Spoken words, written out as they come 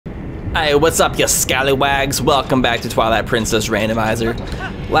Hey, what's up, you scallywags? Welcome back to Twilight Princess Randomizer.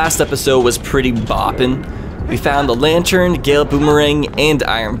 Last episode was pretty boppin'. We found the lantern, Gale Boomerang, and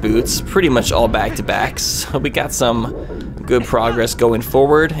Iron Boots, pretty much all back-to-backs. So we got some good progress going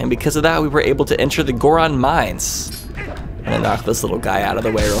forward, and because of that, we were able to enter the Goron Mines. I'm gonna knock this little guy out of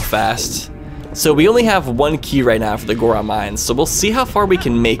the way real fast. So we only have one key right now for the Goron Mines, so we'll see how far we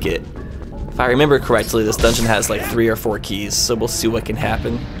can make it. If I remember correctly, this dungeon has like 3 or 4 keys, so we'll see what can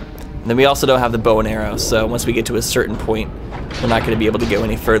happen. And then we also don't have the bow and arrow, so once we get to a certain point, we're not going to be able to go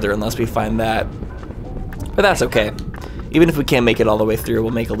any further unless we find that. But that's okay. Even if we can't make it all the way through,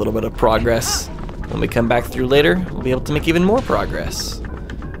 we'll make a little bit of progress. When we come back through later, we'll be able to make even more progress.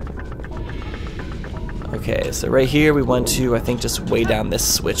 Okay, so right here we want to, I think, just weigh down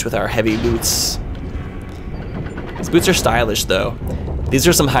this switch with our heavy boots. These boots are stylish, though. These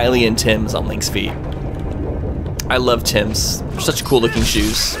are some Hylian Timbs on Link's feet. I love Timbs. They're such cool looking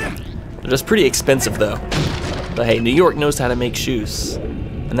shoes. They're just pretty expensive though. But hey, New York knows how to make shoes.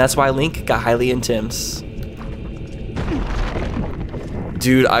 And that's why Link got Hylian Timbs.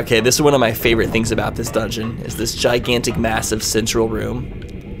 Dude, okay, this is one of my favorite things about this dungeon, is this gigantic, massive central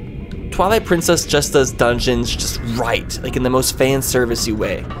room. Twilight Princess just does dungeons just right, like in the most fan servicey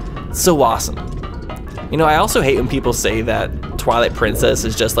way. It's so awesome. You know, I also hate when people say that Twilight Princess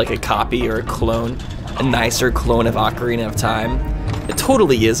is just like a copy or a clone, a nicer clone of Ocarina of Time. It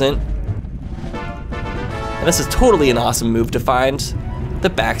totally isn't. And this is totally an awesome move to find. The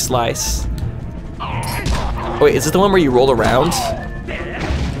backslice. Oh wait, is it the one where you roll around?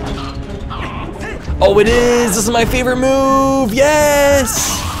 Oh, it is! This is my favorite move! Yes!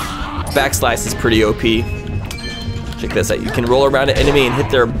 Backslice is pretty OP. Check this out. You can roll around an enemy and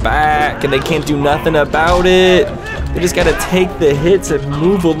hit their back, and they can't do nothing about it. They just gotta take the hits and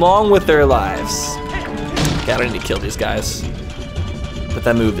move along with their lives. Okay, I don't need to kill these guys. But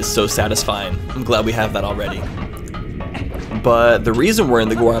that move is so satisfying. I'm glad we have that already. But the reason we're in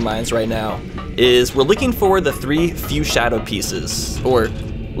the Goron Mines right now is we're looking for the 3 few shadow pieces. Or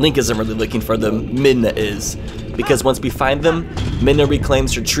Link isn't really looking for them, Midna is. Because once we find them, Midna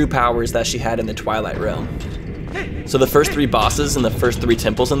reclaims her true powers that she had in the Twilight Realm. So the first 3 bosses and the first 3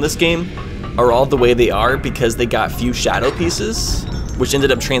 temples in this game are all the way they are because they got few shadow pieces, which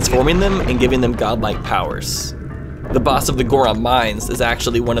ended up transforming them and giving them godlike powers. The boss of the Goron Mines is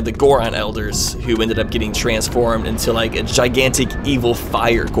actually one of the Goron elders who ended up getting transformed into like a gigantic evil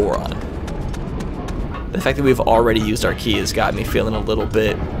fire Goron. The fact that we've already used our key has got me feeling a little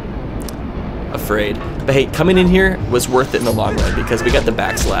bit afraid. But hey, coming in here was worth it in the long run because we got the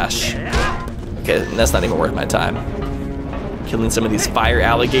backslash. Okay, that's not even worth my time. Killing some of these fire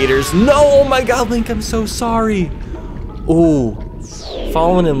alligators. No, oh my god, Link, I'm so sorry. Ooh,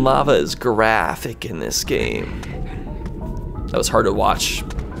 falling in lava is graphic in this game. That was hard to watch.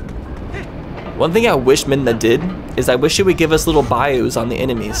 One thing I wish Midna did is I wish she would give us little bios on the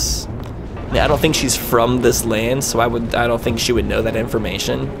enemies. Now, I don't think she's from this land, so I don't think she would know that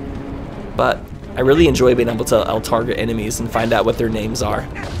information. But I really enjoy being able to target enemies and find out what their names are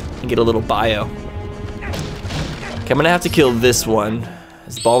and get a little bio. Okay, I'm gonna have to kill this one.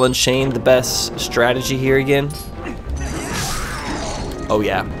 Is ball and chain the best strategy here again? Oh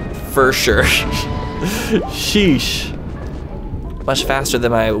yeah, for sure. Sheesh. Much faster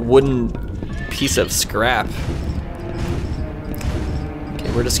than my wooden piece of scrap.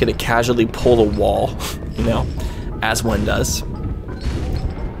 Okay, we're just gonna casually pull a wall, you know, as one does.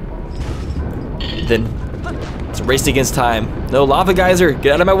 Then it's a race against time. No, lava geyser,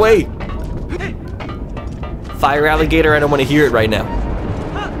 get out of my way. Fire alligator, I don't want to hear it right now.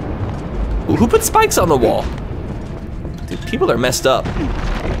 Ooh, who put spikes on the wall? Dude, people are messed up.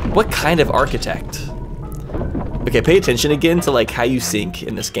 What kind of architect? Okay, pay attention again to like how you sink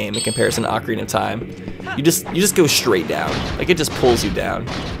in this game in comparison to Ocarina of Time. You just go straight down. Like it just pulls you down.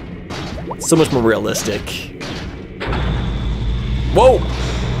 It's so much more realistic. Whoa!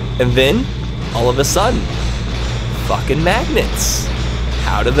 And then, all of a sudden, fucking magnets.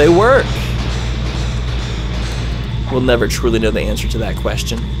 How do they work? We'll never truly know the answer to that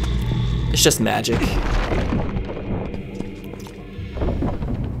question. It's just magic.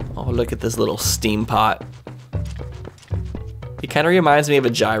 Oh, look at this little steam pot. He kind of reminds me of a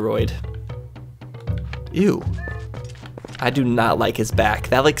gyroid. Ew. I do not like his back.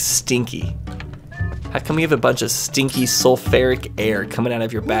 That looks stinky. How come you have a bunch of stinky sulfuric air coming out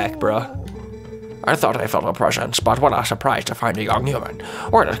of your back, bruh? I thought I felt a presence, but what a surprise to find a young human.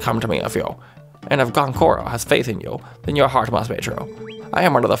 Word has come to me of you. And if Gonkora has faith in you, then your heart must be true. I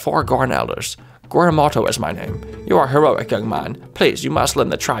am one of the 4 Goron elders. Goromoto is my name. You are a heroic young man. Please, you must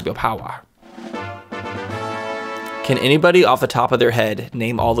lend the tribe your power. Can anybody off the top of their head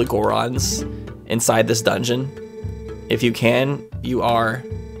name all the Gorons inside this dungeon? If you can, you are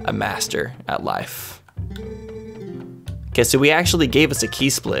a master at life. Okay, so he actually gave us a key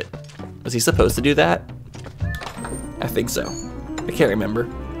split. Was he supposed to do that? I think so. I can't remember.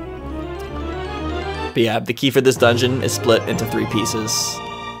 But yeah, the key for this dungeon is split into 3 pieces.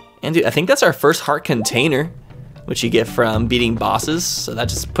 And dude, I think that's our first heart container, which you get from beating bosses. So that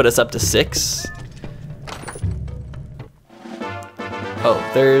just put us up to 6. Oh,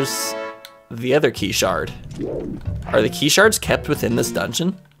 there's the other key shard. Are the key shards kept within this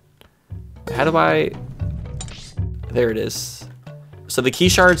dungeon? How do I... There it is. So the key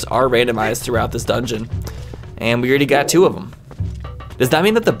shards are randomized throughout this dungeon, and we already got 2 of them. Does that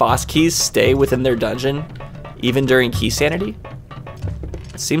mean that the boss keys stay within their dungeon, even during key sanity?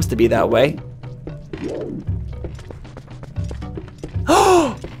 It seems to be that way.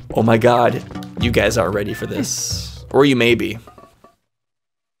 Oh my god, you guys aren't ready for this. Or you may be.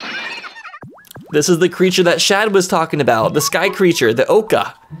 This is the creature that Shad was talking about, the sky creature, the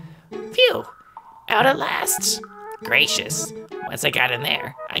Oka. Phew, out at last. Gracious, once I got in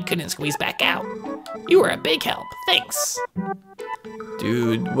there, I couldn't squeeze back out. You were a big help, thanks.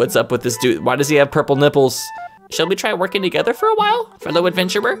 Dude, what's up with this dude? Why does he have purple nipples? Shall we try working together for a while, fellow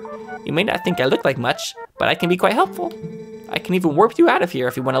adventurer? You may not think I look like much, but I can be quite helpful. I can even warp you out of here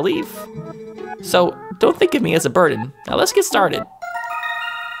if you want to leave. So, don't think of me as a burden. Now let's get started.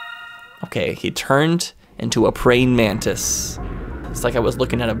 Okay, he turned into a praying mantis. It's like I was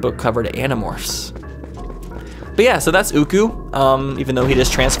looking at a book cover to Animorphs. But yeah, so that's Uku, even though he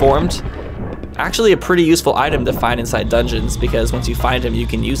just transformed. Actually a pretty useful item to find inside dungeons, because once you find him, you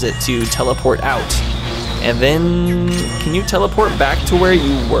can use it to teleport out. And then, can you teleport back to where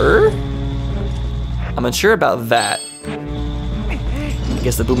you were? I'm unsure about that. I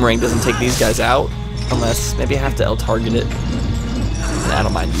guess the boomerang doesn't take these guys out, unless maybe I have to L-target it. I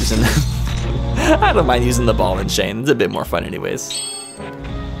don't mind using I don't mind using the ball and chain. It's a bit more fun anyways.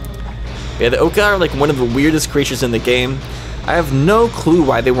 Yeah, the Oka are like one of the weirdest creatures in the game. I have no clue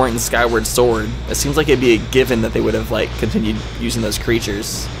why they weren't in Skyward Sword. It seems like it'd be a given that they would have like continued using those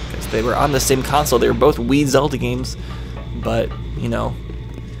creatures, because they were on the same console. They were both Wii Zelda games, but you know,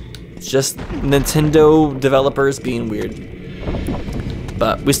 it's just Nintendo developers being weird.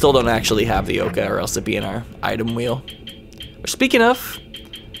 But we still don't actually have the Oka, or else it'd be in our item wheel. Speaking of,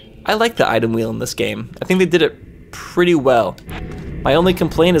 I like the item wheel in this game. I think they did it pretty well. My only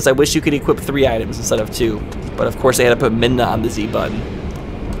complaint is I wish you could equip 3 items instead of 2. But of course I had to put Midna on the Z button.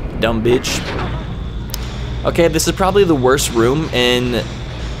 Dumb bitch. Okay, this is probably the worst room in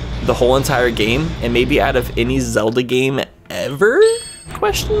the whole entire game, and maybe out of any Zelda game ever?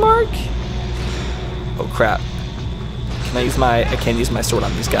 Question mark? Oh crap. Can I use I can't use my sword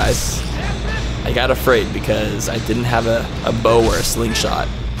on these guys. I got afraid because I didn't have a bow or a slingshot,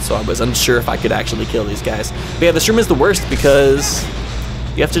 so I was unsure if I could actually kill these guys. But yeah, this room is the worst because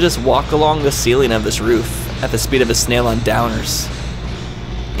you have to just walk along the ceiling of this roof at the speed of a snail on downers.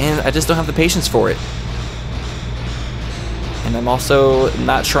 And I just don't have the patience for it. And I'm also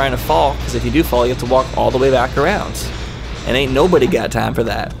not trying to fall, because if you do fall, you have to walk all the way back around. And ain't nobody got time for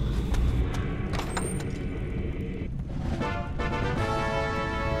that.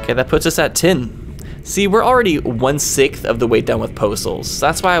 Okay, that puts us at 10. See, we're already 1/6 of the way done with postals.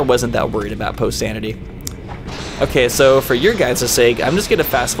 That's why I wasn't that worried about post sanity. Okay, so for your guys' sake, I'm just gonna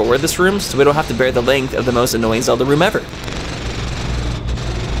fast forward this room so we don't have to bear the length of the most annoying Zelda room ever.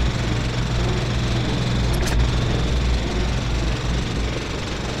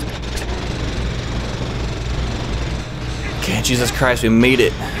 Okay, Jesus Christ, we made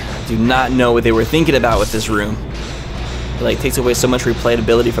it. I do not know what they were thinking about with this room. It like takes away so much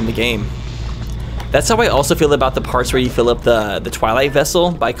replayability from the game. That's how I also feel about the parts where you fill up the Twilight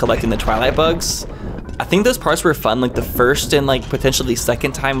vessel by collecting the Twilight bugs. I think those parts were fun, like the first and like potentially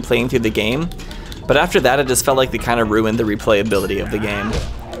second time playing through the game. But after that, it just felt like they kind of ruined the replayability of the game.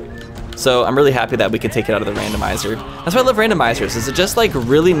 So I'm really happy that we can take it out of the randomizer. That's why I love randomizers, is it just like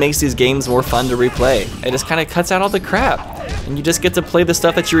really makes these games more fun to replay. It just kind of cuts out all the crap. And you just get to play the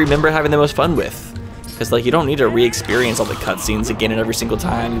stuff that you remember having the most fun with. Because like you don't need to re-experience all the cutscenes again and every single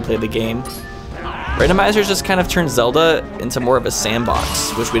time you play the game. Randomizers just kind of turn Zelda into more of a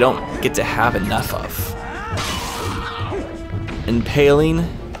sandbox, which we don't get to have enough of. Impaling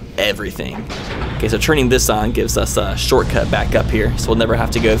everything. Okay, so turning this on gives us a shortcut back up here, so we'll never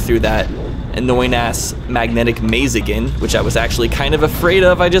have to go through that annoying ass magnetic maze again, which I was actually kind of afraid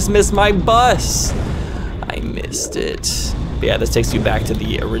of. I just missed my bus. I missed it. But yeah, this takes you back to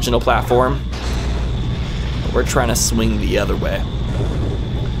the original platform. We're trying to swing the other way.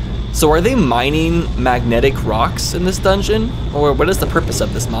 So are they mining magnetic rocks in this dungeon? Or what is the purpose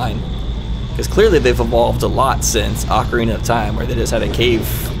of this mine? Because clearly they've evolved a lot since Ocarina of Time, where they just had a cave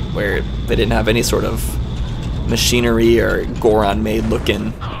where they didn't have any sort of machinery or Goron made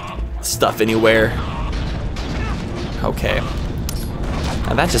looking stuff anywhere. Okay.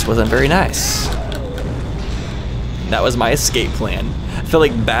 And that just wasn't very nice. That was my escape plan. I feel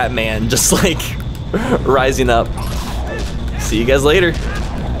like Batman just like rising up. See you guys later.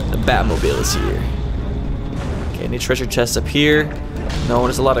 The Batmobile is here. Okay, any treasure chests up here? No,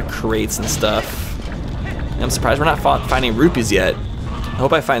 there's a lot of crates and stuff. I'm surprised we're not finding rupees yet. I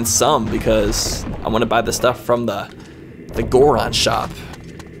hope I find some because I want to buy the stuff from the Goron shop.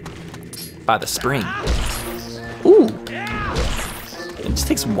 By the spring. Ooh. It just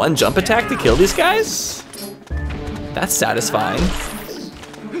takes one jump attack to kill these guys? That's satisfying.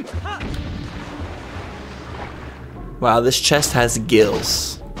 Wow, this chest has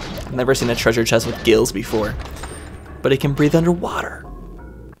gills. I've never seen a treasure chest with gills before. But it can breathe underwater.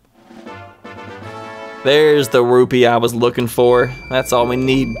 There's the rupee I was looking for. That's all we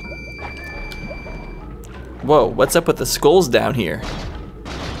need. Whoa, what's up with the skulls down here?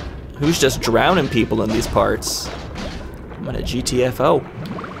 Who's just drowning people in these parts? I'm on a GTFO.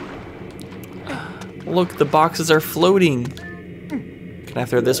 Look, the boxes are floating. Can I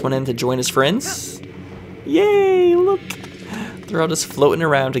throw this one in to join his friends? Yay, look. They're all just floating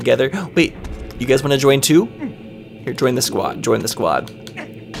around together. Wait, you guys want to join too? Here, join the squad, join the squad.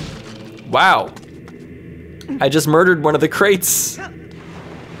 Wow. I just murdered one of the crates.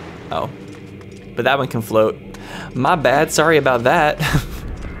 Oh, but that one can float. My bad, sorry about that.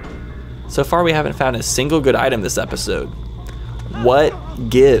 So far we haven't found a single good item this episode. What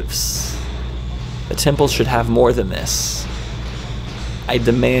gives? The temple should have more than this. I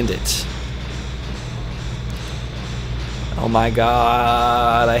demand it. Oh my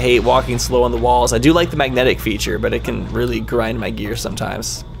god, I hate walking slow on the walls. I do like the magnetic feature, but it can really grind my gear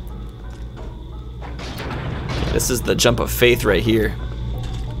sometimes. This is the jump of faith right here.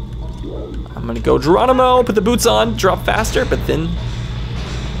 I'm gonna go Geronimo, put the boots on, drop faster, but then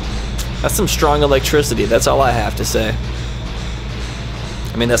that's some strong electricity. That's all I have to say.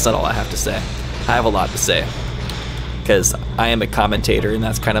 I mean, that's not all I have to say. I have a lot to say because I am a commentator and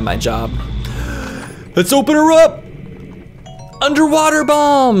that's kind of my job. Let's open her up. Underwater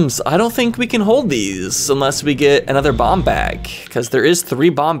bombs! I don't think we can hold these unless we get another bomb bag, because there is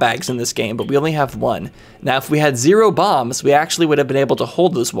 3 bomb bags in this game, but we only have 1. Now, if we had 0 bombs, we actually would have been able to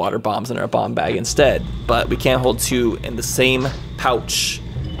hold those water bombs in our bomb bag instead, but we can't hold 2 in the same pouch.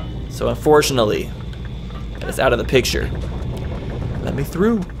 So unfortunately, that is out of the picture. Let me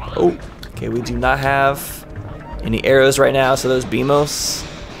through. Oh, okay, we do not have any arrows right now, so those BMOs.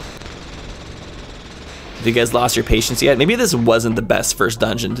 Have you guys lost your patience yet? Maybe this wasn't the best first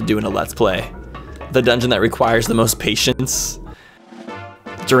dungeon to do in a Let's Play. The dungeon that requires the most patience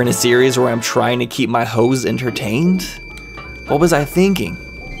during a series where I'm trying to keep my hoes entertained? What was I thinking?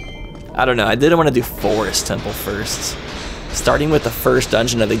 I don't know, I didn't want to do Forest Temple first. Starting with the first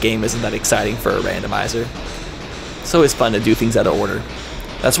dungeon of the game isn't that exciting for a randomizer. It's always fun to do things out of order.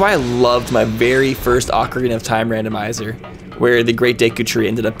 That's why I loved my very first Ocarina of Time randomizer, where the Great Deku Tree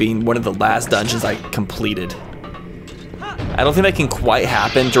ended up being one of the last dungeons I completed. I don't think that can quite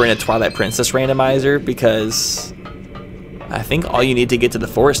happen during a Twilight Princess randomizer because I think all you need to get to the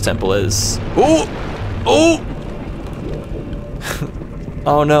Forest Temple is... Oh! Oh!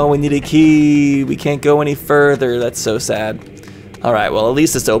 Oh no, we need a key. We can't go any further. That's so sad. Alright, well at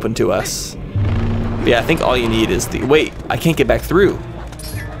least it's open to us. But yeah, I think all you need is the... Wait, I can't get back through.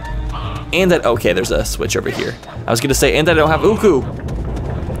 And that... Okay, there's a switch over here. I was gonna say, and I don't have Uku.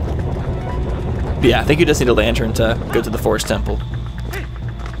 But yeah, I think you just need a lantern to go to the Forest Temple.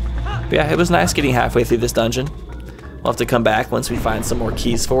 But yeah, it was nice getting halfway through this dungeon. We'll have to come back once we find some more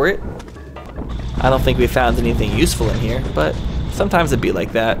keys for it. I don't think we found anything useful in here, but sometimes it'd be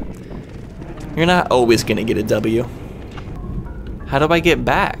like that. You're not always gonna get a W. How do I get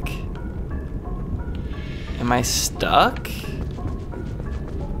back? Am I stuck?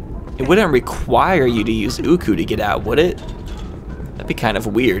 It wouldn't require you to use Uku to get out, would it? That'd be kind of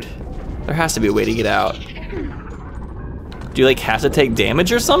weird. There has to be a way to get out. Do you like have to take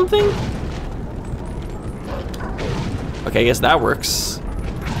damage or something? Okay, I guess that works.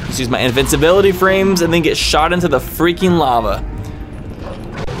 Just use my invincibility frames and then get shot into the freaking lava.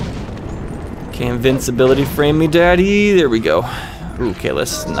 Okay, invincibility frame me, daddy. There we go. Ooh, okay,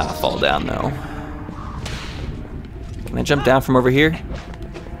 let's not fall down though. Can I jump down from over here?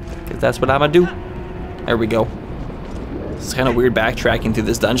 Because that's what I'm gonna do. There we go. It's kind of weird backtracking through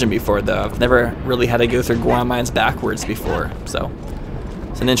this dungeon before though. I've never really had to go through Goron Mines backwards before, so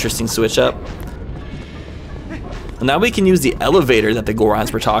an interesting switch up. Now we can use the elevator that the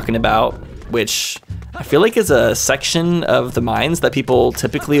Gorons were talking about, which I feel like is a section of the mines that people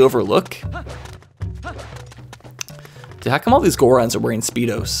typically overlook. Dude, how come all these Gorons are wearing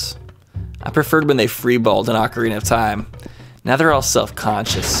Speedos? I preferred when they freeballed in Ocarina of Time. Now they're all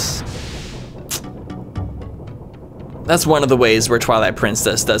self-conscious. That's one of the ways where Twilight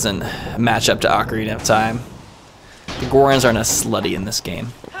Princess doesn't match up to Ocarina of Time. The Gorons aren't as slutty in this game.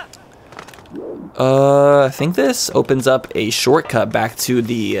 I think this opens up a shortcut back to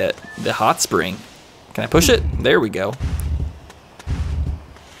the hot spring. Can I push it? There we go.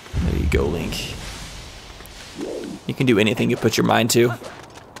 There you go, Link. You can do anything you put your mind to.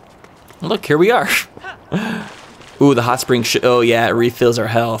 Look, here we are. Ooh, the hot spring, oh yeah, it refills our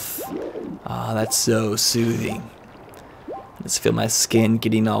health. Oh, that's so soothing. I just feel my skin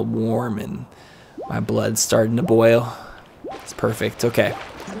getting all warm and my blood starting to boil. It's perfect, okay.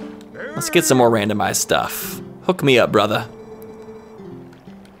 Let's get some more randomized stuff. Hook me up, brother.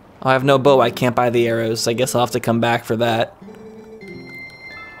 Oh, I have no bow, I can't buy the arrows. I guess I'll have to come back for that.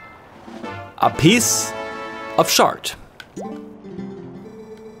 A piece of shard.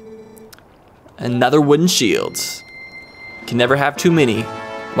 Another wooden shield. Can never have too many.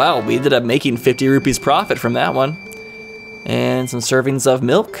 Wow, we ended up making 50 rupees profit from that one. And some servings of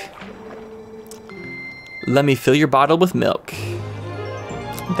milk. Let me fill your bottle with milk.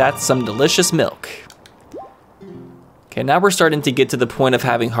 That's some delicious milk. Okay, now we're starting to get to the point of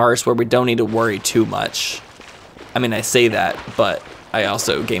having hearts where we don't need to worry too much. I mean, I say that, but I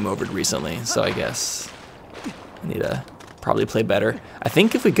also game overed recently, so I guess I need to probably play better. I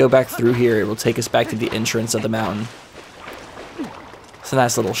think if we go back through here, it will take us back to the entrance of the mountain. It's a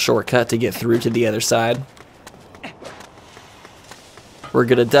nice little shortcut to get through to the other side. We're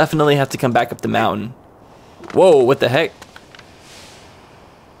gonna definitely have to come back up the mountain. Whoa, what the heck?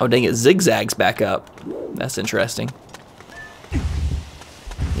 Oh dang, it zigzags back up. That's interesting.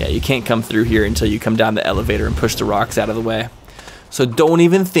 Yeah, you can't come through here until you come down the elevator and push the rocks out of the way. So don't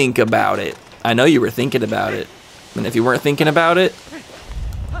even think about it. I know you were thinking about it. And if you weren't thinking about it,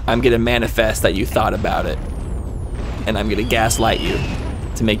 I'm gonna manifest that you thought about it. And I'm gonna gaslight you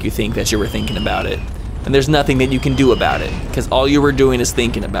to make you think that you were thinking about it. And there's nothing that you can do about it, because all you were doing is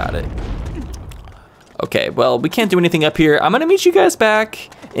thinking about it. Okay, well, we can't do anything up here. I'm gonna meet you guys back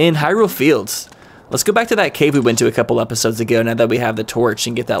in Hyrule Fields. Let's go back to that cave we went to a couple episodes ago now that we have the torch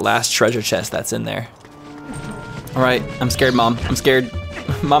and get that last treasure chest that's in there. All right, I'm scared, Mom. I'm scared.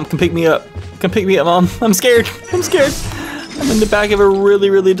 Mom, come pick me up. Come pick me up, Mom. I'm scared. I'm scared. I'm in the back of a really,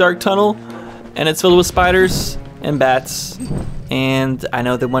 really dark tunnel, and it's filled with spiders and bats, and I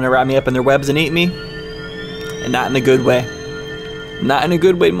know they want to wrap me up in their webs and eat me, and not in a good way. Not in a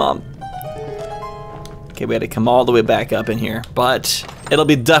good way, Mom. Okay, we had to come all the way back up in here, but it'll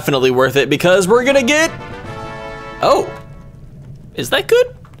be definitely worth it because we're gonna get... Oh, is that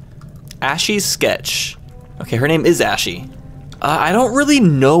good? Ashy's sketch. Okay, her name is Ashy. I don't really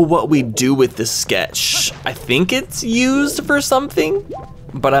know what we do with this sketch. I think it's used for something,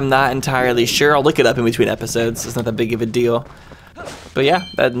 but I'm not entirely sure. I'll look it up in between episodes. It's not that big of a deal. But yeah,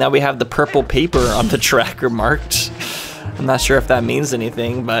 now we have the purple paper on the tracker marked. I'm not sure if that means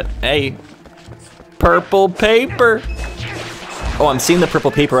anything, but hey, purple paper. Oh, I'm seeing the purple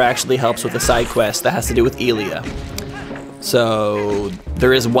paper actually helps with the side quest that has to do with Elia. So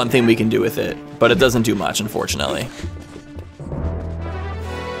there is one thing we can do with it, but it doesn't do much, unfortunately.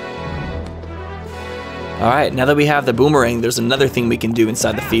 All right, now that we have the boomerang, there's another thing we can do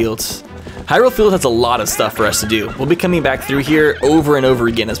inside the fields. Hyrule Field has a lot of stuff for us to do. We'll be coming back through here over and over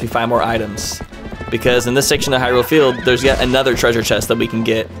again as we find more items. Because in this section of Hyrule Field, there's yet another treasure chest that we can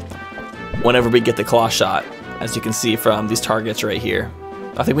get whenever we get the clawshot, as you can see from these targets right here.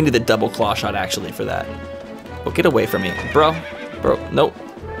 I think we need the double clawshot actually for that. Oh, get away from me. Bro, nope.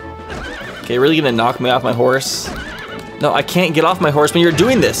 Okay, really gonna knock me off my horse? No, I can't get off my horse when you're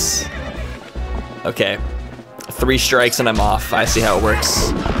doing this. Okay, 3 strikes and I'm off. I see how it works.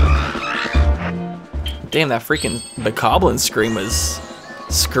 Damn, that freaking bokoblin scream was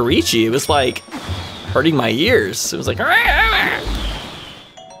screechy. It was like hurting my ears. It was like,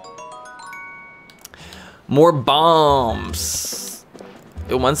 more bombs.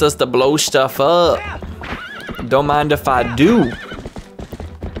 It wants us to blow stuff up. Don't mind if I do.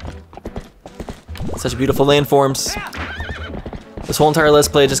 Such beautiful landforms. This whole entire Let's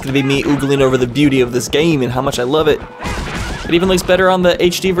Play is just gonna be me oogling over the beauty of this game and how much I love it. It even looks better on the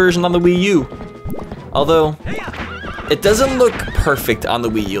HD version on the Wii U. Although, it doesn't look perfect on the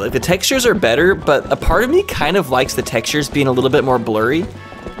Wii U. Like, the textures are better, but a part of me kind of likes the textures being a little bit more blurry.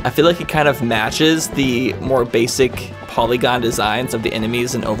 I feel like it kind of matches the more basic polygon designs of the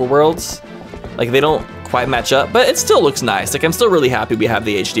enemies and overworlds. Like, they don't quite match up, but it still looks nice. Like, I'm still really happy we have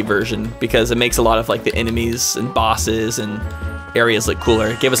the HD version because it makes a lot of like the enemies and bosses and areas look cooler.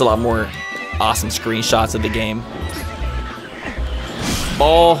 It gave us a lot more awesome screenshots of the game.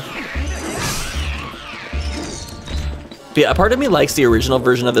 Ball. But yeah, a part of me likes the original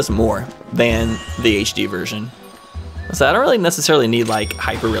version of this more than the HD version. So I don't really necessarily need like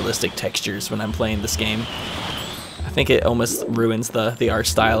hyper-realistic textures when I'm playing this game. I think it almost ruins the art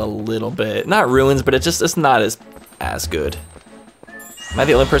style a little bit. Not ruins, but it's not as good. Am I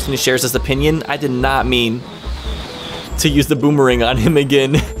the only person who shares this opinion? I did not mean to use the boomerang on him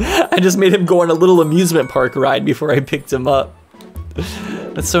again. I just made him go on a little amusement park ride before I picked him up.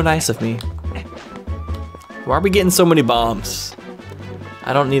 That's so nice of me. Why are we getting so many bombs?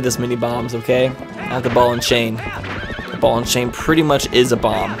 I don't need this many bombs, okay? I have the ball and chain. The ball and chain pretty much is a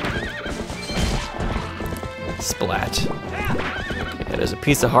bomb. Splat. Okay, there's a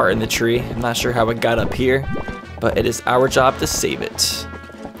piece of heart in the tree. I'm not sure how it got up here, but it is our job to save it.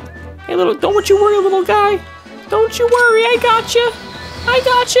 Hey, don't you worry, little guy. Don't you worry, I got you. I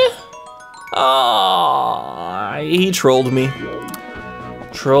got you. Oh, he trolled me.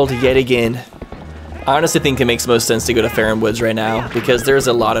 Trolled yet again. I honestly think it makes most sense to go to Faron Woods right now because there's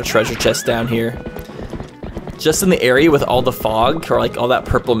a lot of treasure chests down here. Just in the area with all the fog or like all that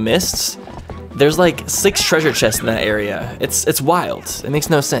purple mist, there's like 6 treasure chests in that area. It's wild. It makes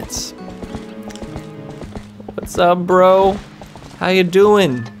no sense. What's up, bro? How you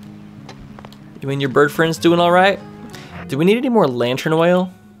doing? You and your bird friends doing all right? Do we need any more lantern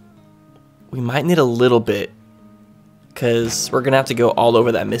oil? We might need a little bit, because we're gonna have to go all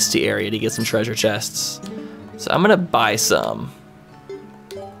over that misty area to get some treasure chests. So I'm gonna buy some.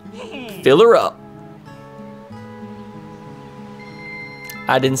 Fill her up.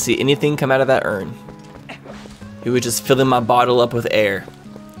 I didn't see anything come out of that urn. It was just filling my bottle up with air.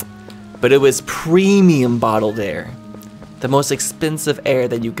 But it was premium bottled air. The most expensive air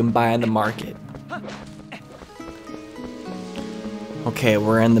that you can buy on the market. Okay,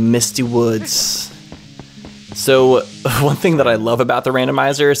 we're in the misty woods. So, one thing that I love about the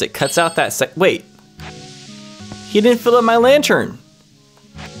randomizer is it cuts out that wait. He didn't fill up my lantern.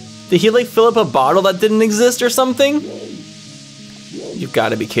 Did he like fill up a bottle that didn't exist or something? You've got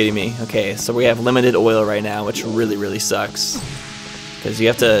to be kidding me. Okay, so we have limited oil right now, which really sucks. Because you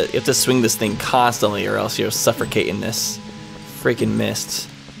have to swing this thing constantly or else you'll suffocate in this freaking mist.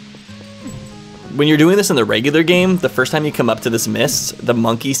 When you're doing this in the regular game, the first time you come up to this mist, the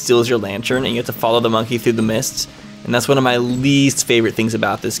monkey steals your lantern and you have to follow the monkey through the mist. And that's one of my least favorite things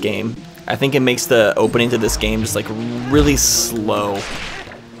about this game. I think it makes the opening to this game just like really slow.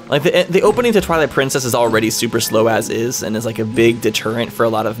 Like the opening to Twilight Princess is already super slow as is and is like a big deterrent for a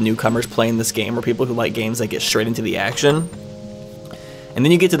lot of newcomers playing this game or people who like games that get straight into the action. And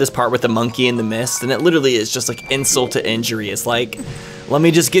then you get to this part with the monkey in the mist and it literally is just like insult to injury. It's like, let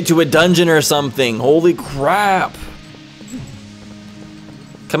me just get to a dungeon or something. Holy crap.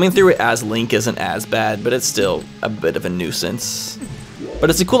 Coming through it as Link isn't as bad, but it's still a bit of a nuisance. But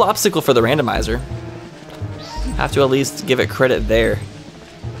it's a cool obstacle for the randomizer. Have to at least give it credit there.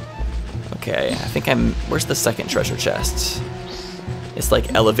 Okay, I think where's the second treasure chest? It's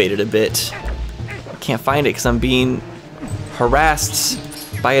like elevated a bit. I can't find it because I'm being harassed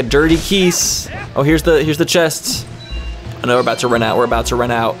by a dirty keys. Oh, here's the chest. I know we're about to run out. We're about to run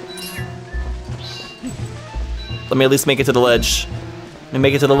out. Let me at least make it to the ledge. Let me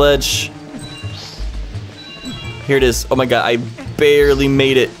make it to the ledge. Here it is. Oh my god, I barely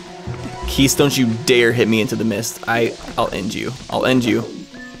made it. Keys, don't you dare hit me into the mist. I'll end you. I'll end you.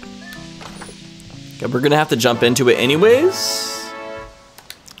 Okay, we're gonna have to jump into it anyways.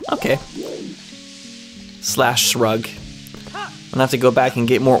 Okay. Slash shrug. I'm gonna have to go back and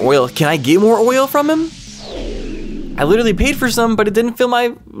get more oil. Can I get more oil from him? I literally paid for some, but it didn't fill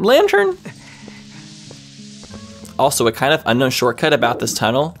my lantern. Also, a kind of unknown shortcut about this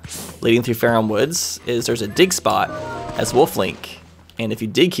tunnel leading through Faron Woods is there's a dig spot as Wolf Link. And if you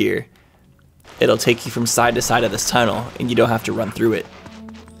dig here, it'll take you from side to side of this tunnel and you don't have to run through it.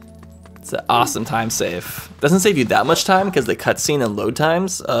 It's an awesome time save. Doesn't save you that much time because the cutscene and load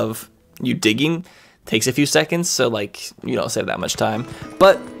times of you digging takes a few seconds, so like you don't save that much time.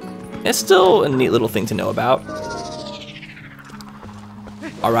 But it's still a neat little thing to know about.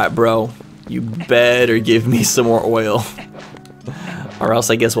 Alright, bro. You better give me some more oil. Or else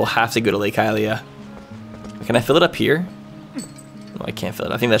I guess we'll have to go to Lake Hylia. Can I fill it up here? No, I can't fill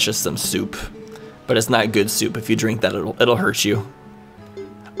it. I think that's just some soup. But it's not good soup. If you drink that, it'll hurt you.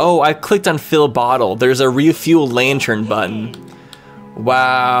 Oh, I clicked on fill bottle. There's a refuel lantern button.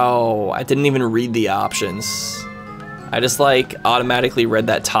 Wow, I didn't even read the options. I just like automatically read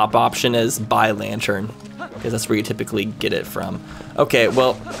that top option as buy lantern, because that's where you typically get it from. Okay,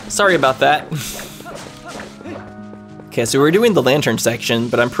 well, sorry about that. Okay, so we're doing the lantern section,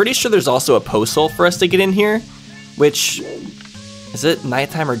 but I'm pretty sure there's also a post hole for us to get in here, which, is it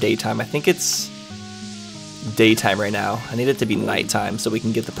nighttime or daytime? I think it's daytime right now. I need it to be nighttime so we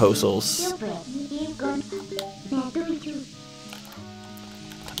can get the post holes.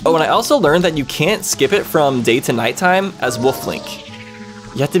 Oh, and I also learned that you can't skip it from day to nighttime as Wolf Link.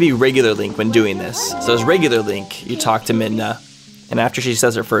 You have to be regular Link when doing this. So as regular Link, you talk to Midna, and after she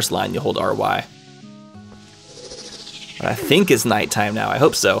says her first line, you hold RY. But I think it's nighttime now, I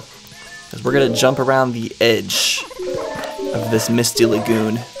hope so. Because we're gonna jump around the edge of this misty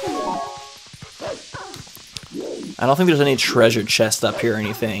lagoon. I don't think there's any treasure chest up here or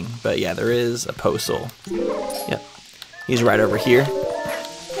anything, but yeah, there is a post hole. Yep, he's right over here.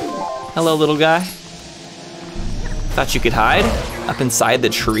 Hello, little guy. Thought you could hide up inside the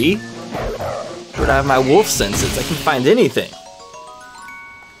tree? But I have my wolf senses, I can find anything.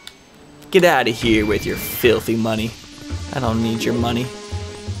 Get out of here with your filthy money. I don't need your money.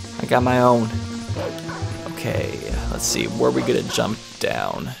 I got my own. Okay, let's see, where are we gonna jump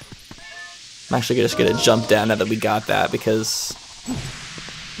down? I'm actually just gonna jump down now that we got that because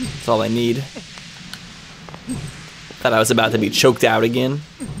that's all I need. Thought I was about to be choked out again,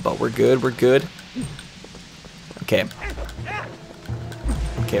 but we're good, we're good. Okay.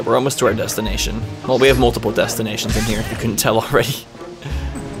 Okay, we're almost to our destination. Well, we have multiple destinations in here, if you couldn't tell already.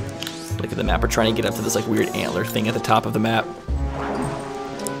 Look at the map, we're trying to get up to this like weird antler thing at the top of the map.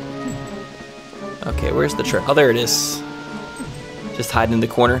 Okay, where's the trick? Oh, there it is. Just hiding in the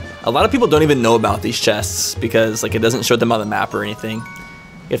corner. A lot of people don't even know about these chests because like it doesn't show them on the map or anything.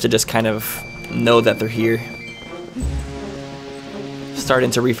 You have to just kind of know that they're here.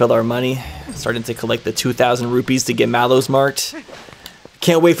 Starting to refill our money. Starting to collect the 2,000 rupees to get Mallows marked.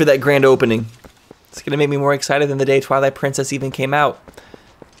 Can't wait for that grand opening. It's gonna make me more excited than the day Twilight Princess even came out.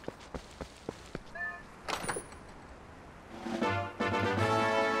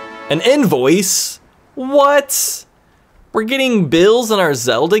 An invoice? What? We're getting bills in our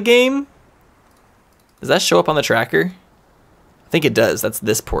Zelda game? Does that show up on the tracker? I think it does, that's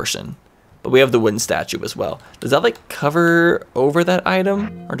this portion. But we have the wooden statue as well. Does that like cover over that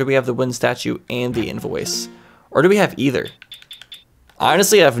item? Or do we have the wooden statue and the invoice? Or do we have either?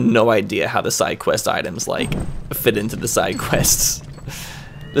 Honestly, I have no idea how the side quest items like fit into the side quests.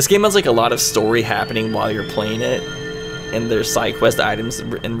 This game has like a lot of story happening while you're playing it. And there's side quest items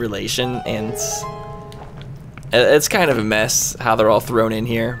in relation, and it's kind of a mess how they're all thrown in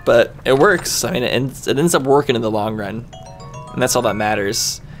here, but it works. I mean, it ends up working in the long run, and that's all that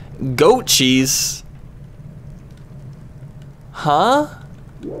matters. Goat cheese? Huh?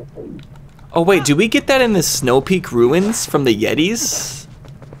 Oh wait, do we get that in the Snow Peak ruins from the Yetis?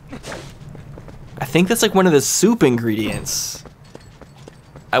 I think that's like one of the soup ingredients.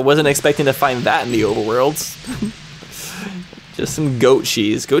 I wasn't expecting to find that in the overworld. Just some goat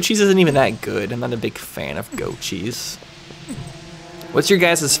cheese. Goat cheese isn't even that good. I'm not a big fan of goat cheese. What's your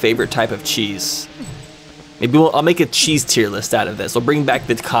guys' favorite type of cheese? Maybe I'll make a cheese tier list out of this. We'll bring back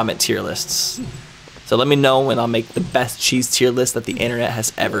the comment tier lists. So let me know and I'll make the best cheese tier list that the internet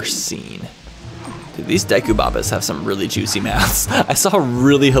has ever seen. Dude, these Deku Babas have some really juicy mouths. I saw a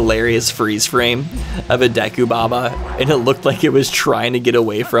really hilarious freeze frame of a Deku Baba and it looked like it was trying to get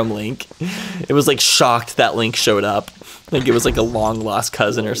away from Link. It was like shocked that Link showed up. Like it was like a long lost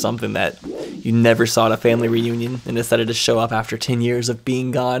cousin or something that you never saw at a family reunion and decided to show up after 10 years of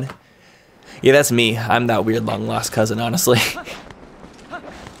being gone. Yeah, that's me. I'm that weird long lost cousin, honestly.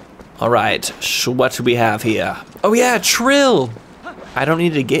 All right, what do we have here? Oh yeah, Trill. I don't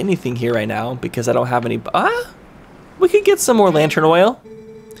need to get anything here right now because I don't have any. We could get some more lantern oil.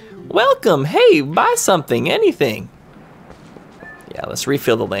 Welcome, hey, buy something, anything. Yeah, let's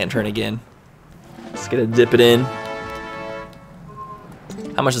refill the lantern again. Just gonna dip it in.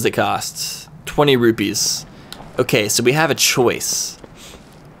 How much does it cost? 20 rupees. Okay, so we have a choice.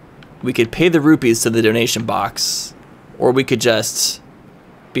 We could pay the rupees to the donation box, or we could just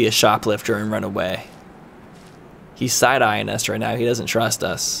be a shoplifter and run away. He's side-eyeing us right now. He doesn't trust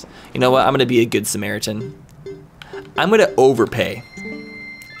us. You know what? I'm gonna be a good Samaritan. I'm gonna overpay.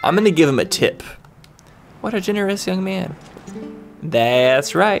 I'm gonna give him a tip. What a generous young man.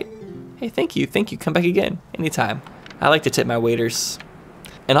 That's right. Hey, thank you. Come back again. Anytime. I like to tip my waiters.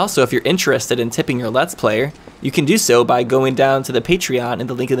 And also, if you're interested in tipping your Let's Player, you can do so by going down to the Patreon in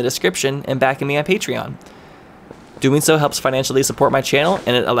the link in the description and backing me on Patreon. Doing so helps financially support my channel,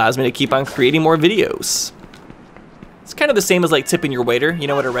 and it allows me to keep on creating more videos. It's kind of the same as like tipping your waiter, you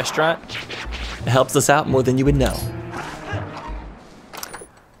know, at a restaurant. It helps us out more than you would know.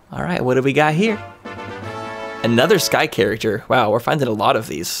 All right, what do we got here? Another sky character. Wow, we're finding a lot of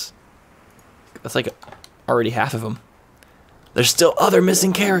these. That's like already half of them. There's still other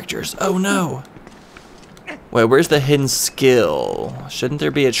missing characters. Oh no. Wait, where's the hidden skill? Shouldn't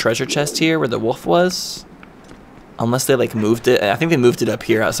there be a treasure chest here where the wolf was? Unless they like moved it. I think they moved it up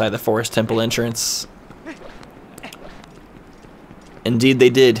here outside the forest temple entrance. Indeed they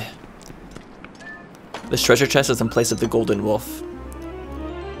did. This treasure chest is in place of the golden wolf.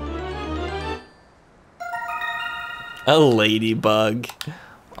 A ladybug.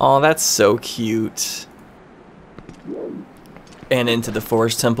 Oh, that's so cute. And into the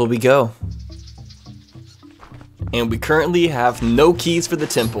forest temple we go. And we currently have no keys for the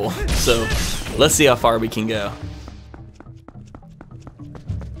temple, so let's see how far we can go.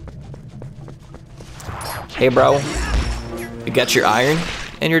 Hey bro, you got your iron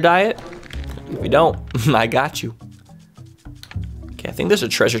in your diet? If you don't, I got you. Okay, I think there's a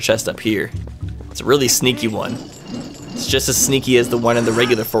treasure chest up here. It's a really sneaky one. It's just as sneaky as the one in the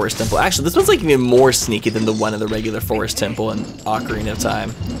regular forest temple. Actually, this one's like even more sneaky than the one in the regular forest temple in Ocarina of Time.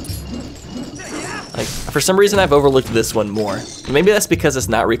 Like, for some reason I've overlooked this one more. Maybe that's because it's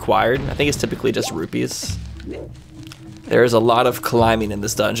not required. I think it's typically just rupees. There's a lot of climbing in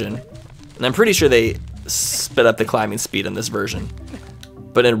this dungeon. And I'm pretty sure they sped up the climbing speed in this version.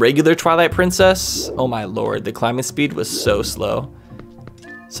 But in regular Twilight Princess, oh my lord, the climbing speed was so slow.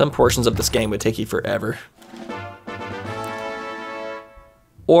 Some portions of this game would take you forever.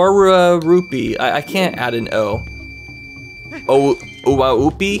 Or rupee. I can't add an O.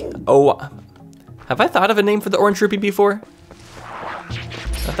 Owa-oopie? Oh, have I thought of a name for the orange rupee before?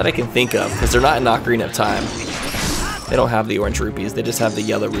 Not that I can think of, because they're not in Ocarina of Time. They don't have the orange rupees, they just have the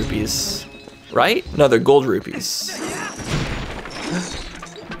yellow rupees. Right? No, they're gold rupees.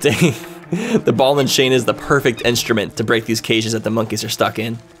 Dang. The ball and chain is the perfect instrument to break these cages that the monkeys are stuck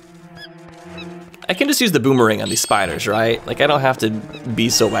in. I can just use the boomerang on these spiders, right? Like, I don't have to be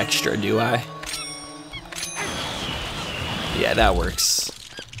so extra, do I? Yeah, that works.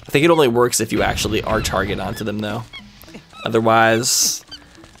 I think it only works if you actually are target onto them, though. Otherwise,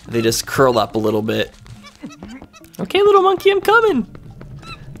 they just curl up a little bit. Okay, little monkey, I'm coming!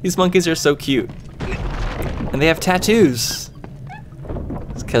 These monkeys are so cute. And they have tattoos.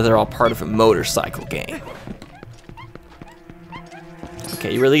 It's because they're all part of a motorcycle gang.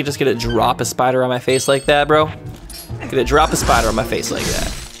 Okay, you really just gonna drop a spider on my face like that, bro? Gonna drop a spider on my face like that.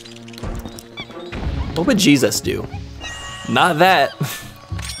 What would Jesus do? Not that.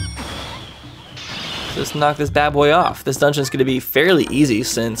 Just knock this bad boy off. This dungeon's gonna be fairly easy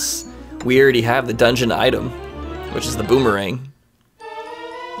since we already have the dungeon item, which is the boomerang.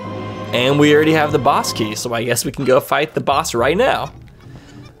 And we already have the boss key, so I guess we can go fight the boss right now.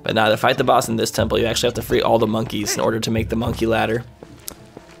 But now to fight the boss in this temple, you actually have to free all the monkeys in order to make the monkey ladder.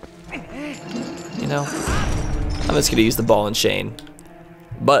 You know, I'm just gonna use the ball and chain.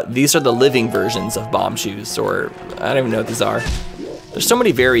 But these are the living versions of bomb shoes, or I don't even know what these are. There's so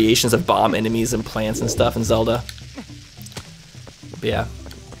many variations of bomb enemies and plants and stuff in Zelda. But yeah,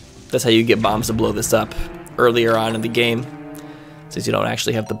 that's how you get bombs to blow this up earlier on in the game, since you don't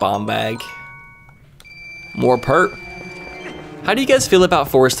actually have the bomb bag. More pert. How do you guys feel about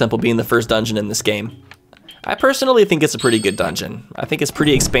Forest Temple being the first dungeon in this game? I personally think it's a pretty good dungeon. I think it's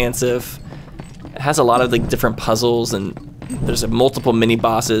pretty expansive. It has a lot of like different puzzles and there's multiple mini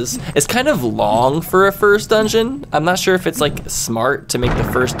bosses. It's kind of long for a first dungeon. I'm not sure if it's like smart to make the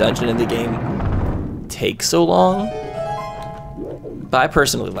first dungeon in the game take so long, but I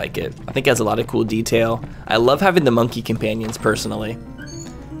personally like it. I think it has a lot of cool detail. I love having the monkey companions personally.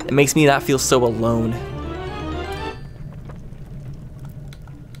 It makes me not feel so alone.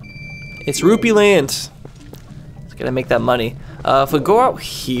 It's Rupee Land. It's gonna make that money. If we go out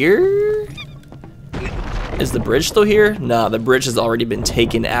here, is the bridge still here? No, the bridge has already been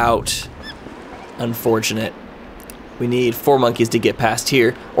taken out. Unfortunate. We need 4 monkeys to get past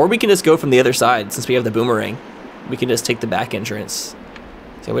here, or we can just go from the other side since we have the boomerang. We can just take the back entrance.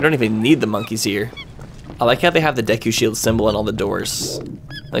 So we don't even need the monkeys here. I like how they have the Deku Shield symbol on all the doors.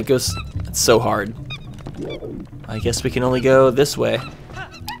 That goes, it's so hard. I guess we can only go this way.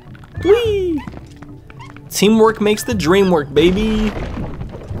 Whee! Teamwork makes the dream work, baby.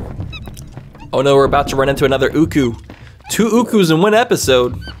 Oh no, we're about to run into another Uku. 2 Ukus in 1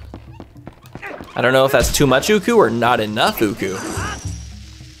 episode. I don't know if that's too much Uku or not enough Uku.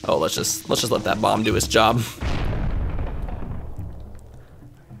 Oh, let's just let that bomb do its job.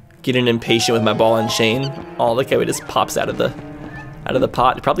 Getting impatient with my ball and chain. Oh, look how it just pops out of the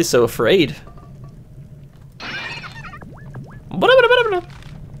pot. You're probably so afraid.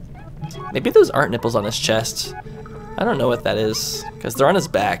 Maybe those aren't nipples on this chest. I don't know what that is, because they're on his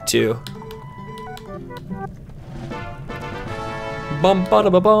back too. Bum ba da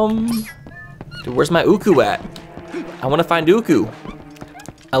ba bum. Dude, where's my Uku at? I want to find Uku.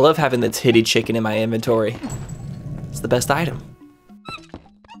 I love having the titty chicken in my inventory. It's the best item.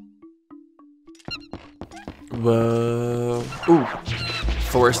 Whoa. Ooh.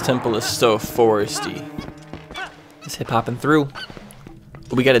 Forest Temple is so foresty. Just hip hopping through.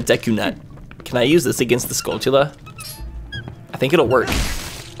 We got a Deku Nut. Can I use this against the Skulltula? I think it'll work.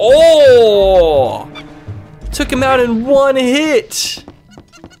 Oh! Took him out in one hit.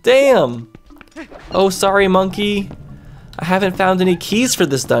 Damn. Oh, sorry, monkey. I haven't found any keys for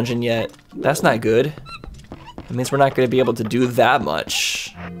this dungeon yet. That's not good. That means we're not going to be able to do that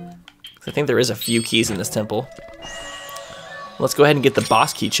much. I think there is a few keys in this temple. Let's go ahead and get the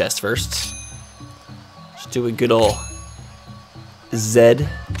boss key chest first. Just do a good ol' Z.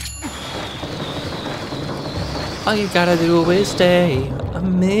 All you gotta do is stay a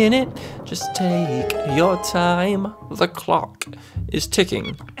minute. Just take your time. The clock is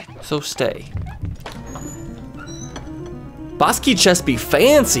ticking, so stay. Boss key chest be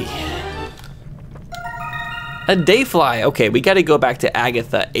fancy. A Dayfly. Okay, we gotta go back to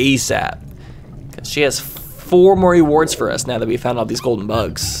Agatha ASAP, because she has 4 more rewards for us now that we found all these golden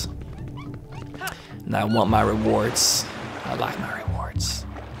bugs. And I want my rewards. I like my rewards.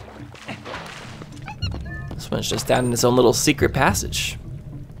 This one's just down in its own little secret passage.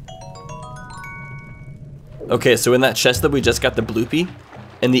 Okay, so in that chest that we just got the bloopy,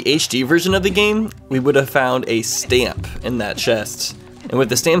 in the HD version of the game, we would have found a stamp in that chest. And what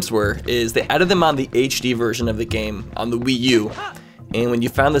the stamps were is they added them on the HD version of the game on the Wii U. And when you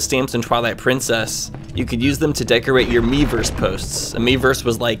found the stamps in Twilight Princess, you could use them to decorate your Miiverse posts. A Miiverse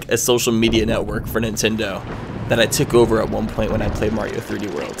was like a social media network for Nintendo that I took over at one point when I played Mario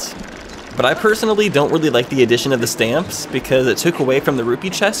 3D World. But I personally don't really like the addition of the stamps because it took away from the rupee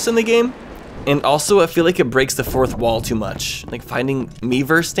chests in the game. And also I feel like it breaks the fourth wall too much. Like finding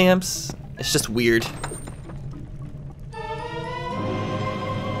Miiverse stamps, it's just weird.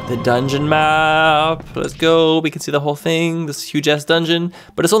 The dungeon map, let's go. We can see the whole thing, this huge ass dungeon,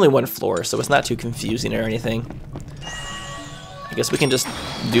 but it's only 1 floor, so it's not too confusing or anything. I guess we can just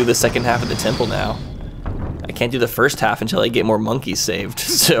do the second half of the temple now. I can't do the first half until I get more monkeys saved,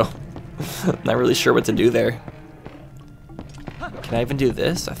 so not really sure what to do there. Can I even do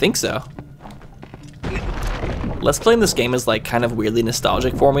this? I think so. Let's Playing this game is like kind of weirdly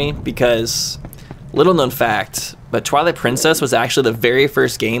nostalgic for me because, little known fact, but Twilight Princess was actually the very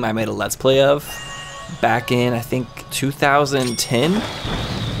first game I made a Let's Play of back in, I think, 2010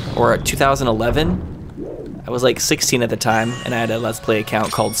 or 2011. I was like 16 at the time, and I had a Let's Play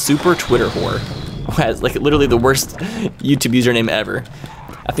account called Super Twitter Whore. It has like literally the worst YouTube username ever.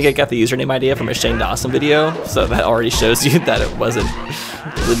 I think I got the username idea from a Shane Dawson video, so that already shows you that it wasn't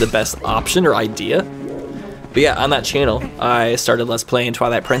really the best option or idea. But yeah, on that channel, I started Let's Playing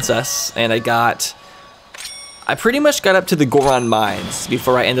Twilight Princess, and I pretty much got up to the Goron Mines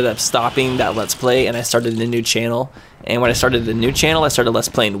before I ended up stopping that Let's Play and I started a new channel. And when I started a new channel, I started Let's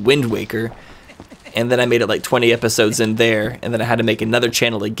Playing Wind Waker. And then I made it like 20 episodes in there, and then I had to make another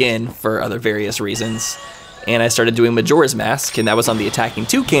channel again for other various reasons. And I started doing Majora's Mask, and that was on the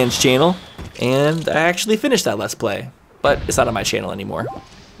AttackingTucans channel. And I actually finished that Let's Play, but it's not on my channel anymore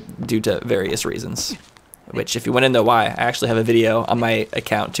due to various reasons. Which, if you want to know why, I actually have a video on my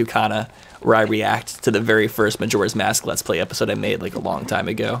account, Tucana, where I react to the very first Majora's Mask Let's Play episode I made like a long time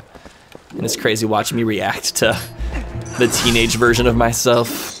ago. And it's crazy watching me react to the teenage version of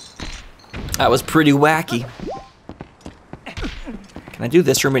myself. That was pretty wacky. Can I do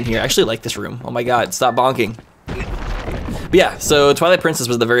this room in here? I actually like this room. Oh my god, stop bonking. But yeah, so Twilight Princess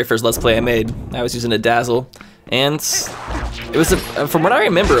was the very first Let's Play I made. I was using a Dazzle, and it was, from what I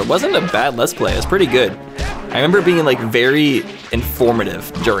remember, it wasn't a bad Let's Play. It was pretty good. I remember being like very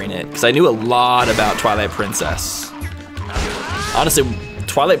informative during it because I knew a lot about Twilight Princess. Honestly,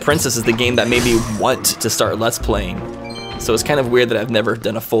 Twilight Princess is the game that made me want to start Let's Playing. So it's kind of weird that I've never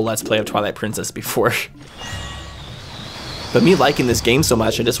done a full Let's Play of Twilight Princess before. But me liking this game so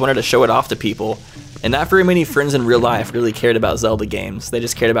much, I just wanted to show it off to people. And not very many friends in real life really cared about Zelda games. They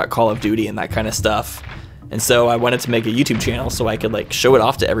just cared about Call of Duty and that kind of stuff. And so I wanted to make a YouTube channel so I could like show it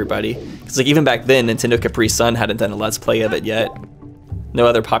off to everybody. Because like even back then, Nintendo Capri Sun hadn't done a Let's Play of it yet. No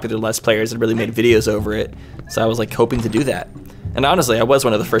other popular Let's Players had really made videos over it. So I was like hoping to do that. And honestly, I was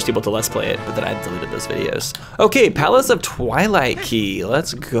one of the first people to Let's Play it, but then I deleted those videos. Okay, Palace of Twilight Key,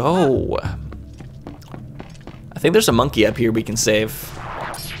 let's go. I think there's a monkey up here we can save.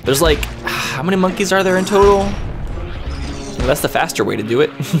 There's like, how many monkeys are there in total? Well, that's the faster way to do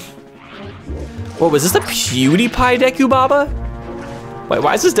it. What was this, a PewDiePie Deku Baba? Wait,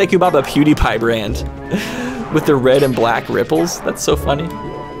 why is this Deku Baba PewDiePie brand? With the red and black ripples? That's so funny.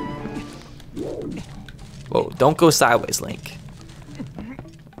 Whoa, don't go sideways, Link.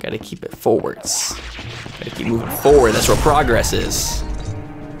 Gotta keep it forwards. Gotta keep moving forward, that's where progress is.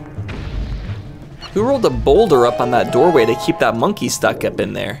 Who rolled a boulder up on that doorway to keep that monkey stuck up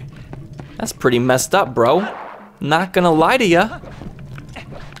in there? That's pretty messed up, bro. Not gonna lie to ya.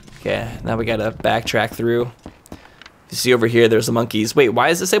 Okay, now we gotta backtrack through. You see over here, there's the monkeys. Wait, why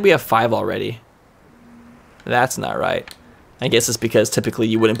does it say we have 5 already? That's not right. I guess it's because typically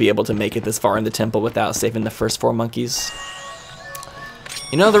you wouldn't be able to make it this far in the temple without saving the first 4 monkeys.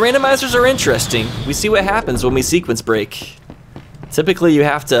 You know, the randomizers are interesting. We see what happens when we sequence break. Typically you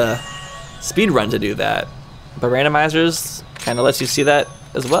have to speedrun to do that, but randomizers kind of lets you see that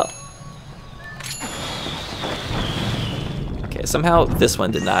as well. Okay, somehow this one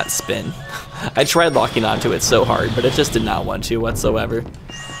did not spin. I tried locking onto it so hard, but it just did not want to whatsoever.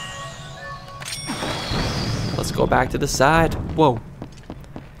 Let's go back to the side. Whoa.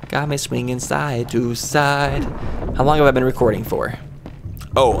 Got me swinging side to side. How long have I been recording for?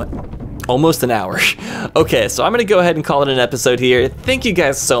 Oh, almost an hour. Okay, so I'm gonna go ahead and call it an episode here. Thank you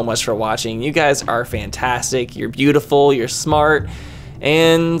guys so much for watching. You guys are fantastic. You're beautiful, you're smart,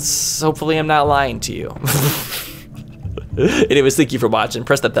 and hopefully I'm not lying to you. Anyways, thank you for watching.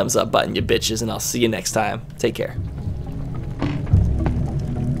 Press that thumbs up button, you bitches, and I'll see you next time. Take care.